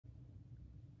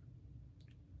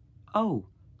Oh,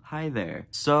 hi there.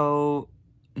 So,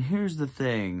 here's the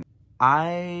thing.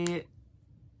 I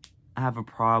have a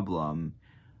problem.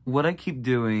 What I keep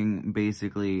doing,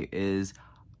 basically, is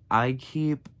I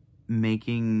keep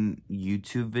making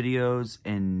YouTube videos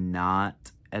and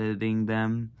not editing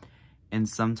them. And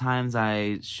sometimes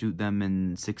I shoot them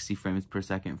in 60 frames per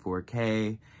second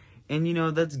 4K. And, you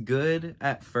know, that's good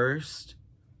at first.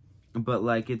 But,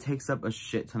 like, it takes up a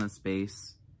shit ton of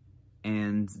space.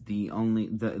 And the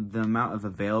amount of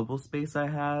available space I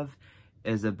have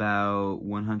is about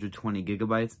 120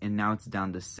 gigabytes, and now it's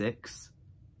down to 6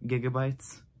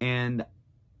 gigabytes. And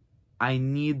I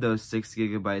need those 6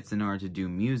 gigabytes in order to do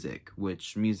music,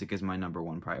 which music is my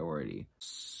 #1 priority.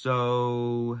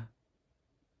 So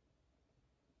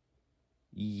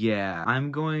yeah,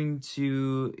 I'm going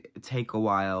to take a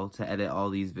while to edit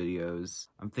all these videos.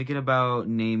 I'm thinking about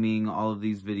naming all of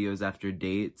these videos after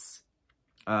dates.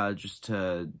 Just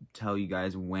to tell you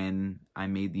guys when I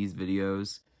made these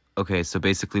videos. Okay, so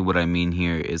basically what I mean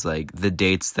here is like the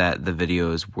dates that the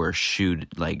videos were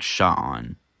shot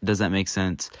on. Does that make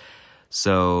sense?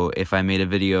 So if I made a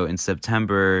video in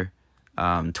September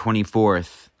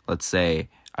 24th, let's say,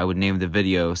 I would name the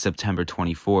video September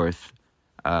 24th,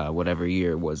 whatever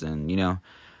year it was in, you know?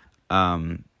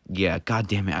 Yeah, god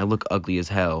damn it, I look ugly as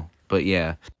hell. But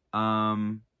yeah.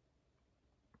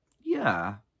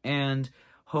 Yeah, and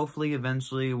hopefully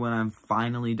eventually when I'm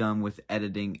finally done with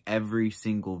editing every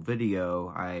single video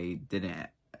I didn't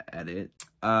edit,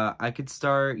 I could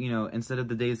start, you know, instead of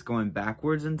the days going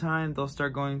backwards in time, they'll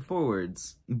start going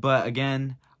forwards. But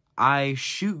again, I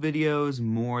shoot videos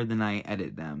more than I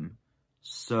edit them.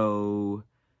 So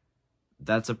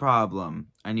that's a problem.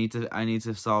 I need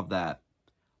to solve that.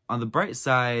 On the bright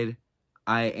side,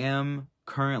 I am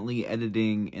currently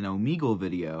editing an Omegle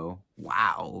video.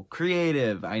 Wow,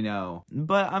 creative, I know.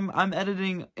 But I'm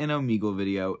editing an Omegle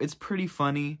video. It's pretty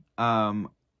funny.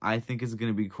 I think it's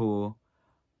gonna be cool.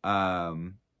 But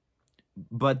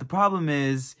the problem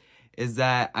is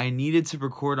that I needed to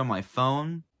record on my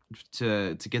phone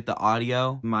to get the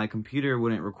audio. My computer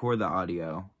wouldn't record the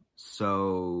audio,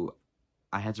 so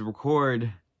I had to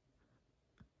record.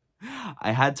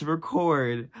 I had to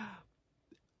record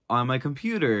on my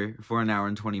computer for 1 hour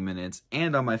and 20 minutes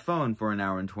and on my phone for 1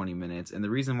 hour and 20 minutes. And the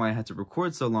reason why I had to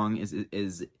record so long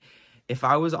is if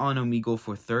I was on Omegle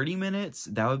for 30 minutes,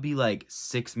 that would be like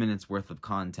 6 minutes worth of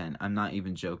content. I'm not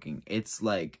even joking. It's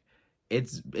like,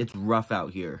 it's rough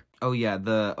out here. Oh yeah,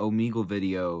 the Omegle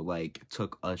video like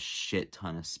took a shit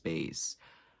ton of space.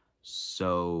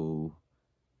 So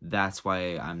that's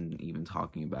why I'm even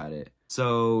talking about it.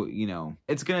 So, you know,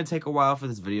 it's gonna take a while for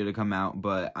this video to come out,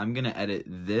 but I'm gonna edit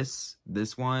this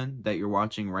one that you're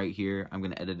watching right here. I'm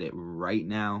gonna edit it right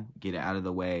now, get it out of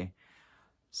the way,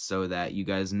 so that you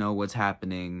guys know what's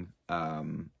happening.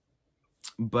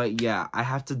 But yeah, I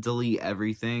have to delete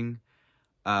everything.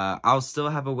 I'll still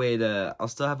have a way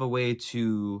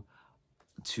to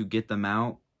get them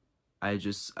out. I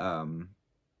just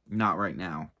not right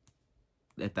now,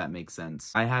 if that makes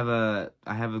sense. I have a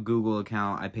Google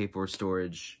account. I pay for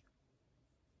storage,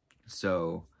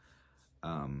 so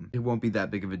it won't be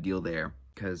that big of a deal there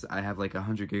because I have like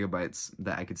 100 gigabytes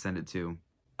that I could send it to.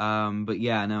 But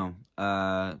yeah, no,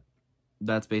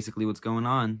 that's basically what's going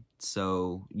on.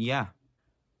 So yeah,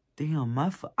 damn,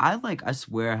 I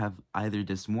swear I have either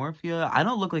dysmorphia. I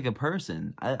don't look like a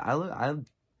person. I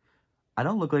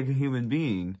don't look like a human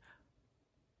being.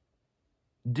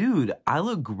 Dude, I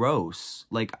look gross.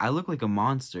 Like, I look like a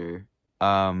monster.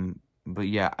 But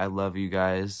yeah, I love you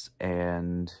guys,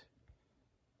 and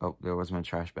oh, there was my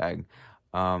trash bag.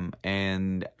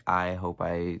 And I hope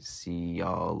I see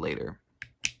y'all later.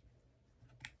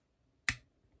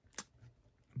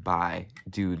 Bye.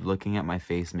 Dude, looking at my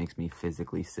face makes me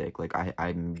physically sick. Like,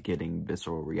 I'm getting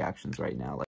visceral reactions right now. Like,